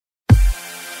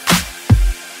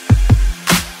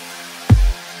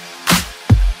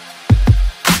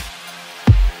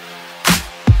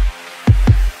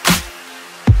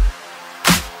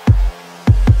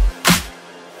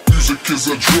is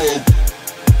a drug.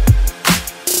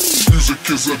 Music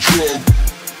is a drug.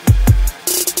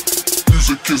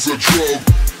 Music is a drug.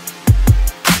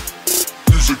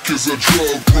 Music is a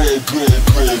drug, drug, drug,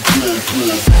 drug, drug,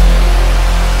 drug.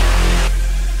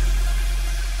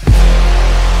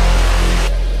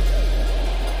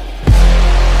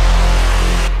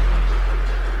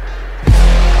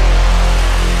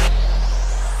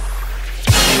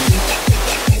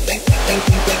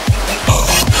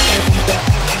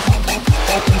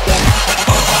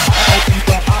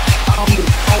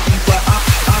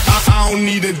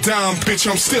 Dime, bitch,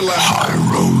 I'm still a high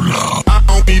roller. I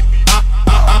don't be black.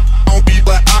 I don't be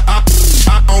black. I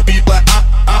don't be black.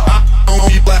 I don't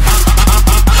be black. I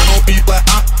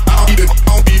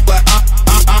don't be black.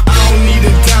 I don't need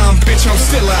a dime, bitch, I'm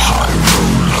still a high roller.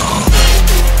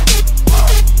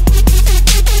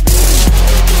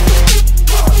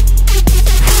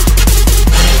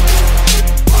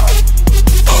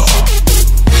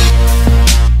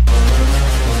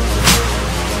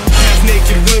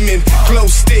 Women, glow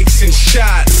sticks and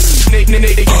shots.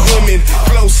 Naked women,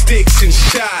 glow sticks and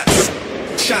shots.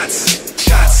 Shots,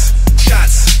 shots,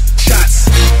 shots, shots.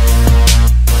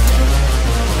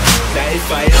 Now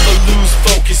if I ever lose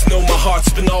focus, know my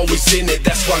heart's been always in it.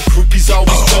 That's why groupies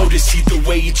always notice. Either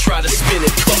way you try to spin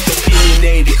it. Fuck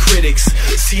opinionated critics,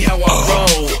 see how I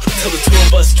roll. Tell the tour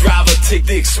bus driver, take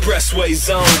the expressway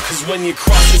zone. Cause when you're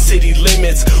crossing city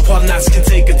limits, while nights can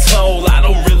take a toll, I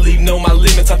don't really know my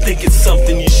limits, I think it's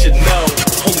something you should know.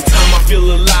 Only time I feel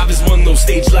alive is when those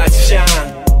stage lights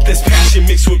shine. There's passion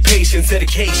mixed with patience,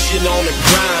 dedication on the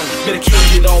grind.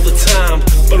 Medicated all the time,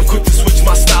 but I'm quick to switch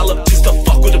my style up just to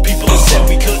fuck with the people that said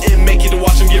we couldn't make it, to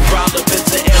watch them get riled up. And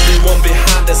to everyone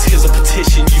behind us, here's a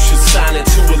petition, you should sign it,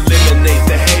 to eliminate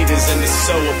the haters, and it's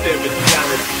so up there with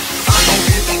Johnny. I don't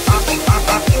be black. I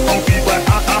don't be black.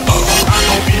 I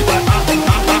don't be black. I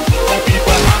don't be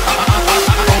black.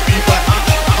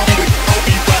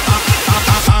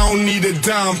 I don't need a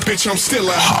dime, bitch, I'm still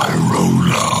a high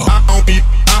roller. I don't be black.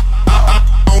 I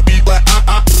don't be black.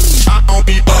 I don't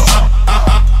be black. I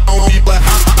don't be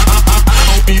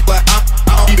black. I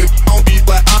don't be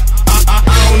black. I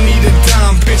don't need a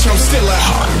dime, bitch, I'm still a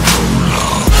high roller.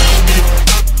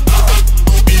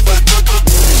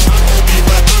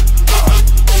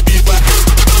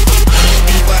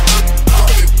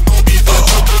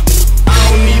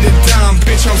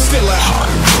 Bitch, I'm still a high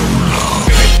roller.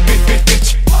 Bitch, bitch, bitch,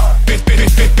 bitch, bitch,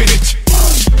 bitch, bitch, bitch,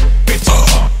 bitch,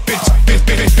 bitch, bitch,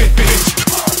 bitch, bitch,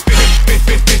 bitch,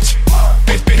 bitch,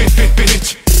 bitch, bitch, bitch.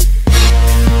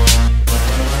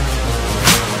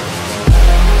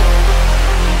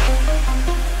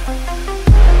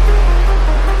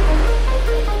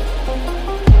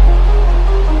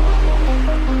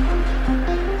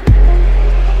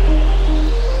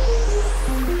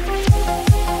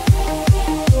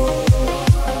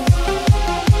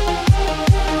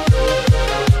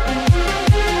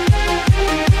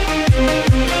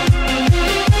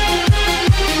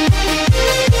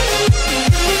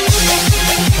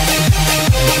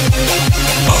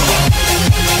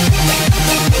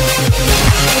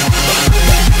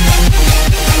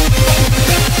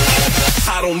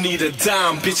 I don't need a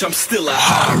dime, bitch, I'm still a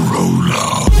high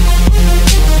roller.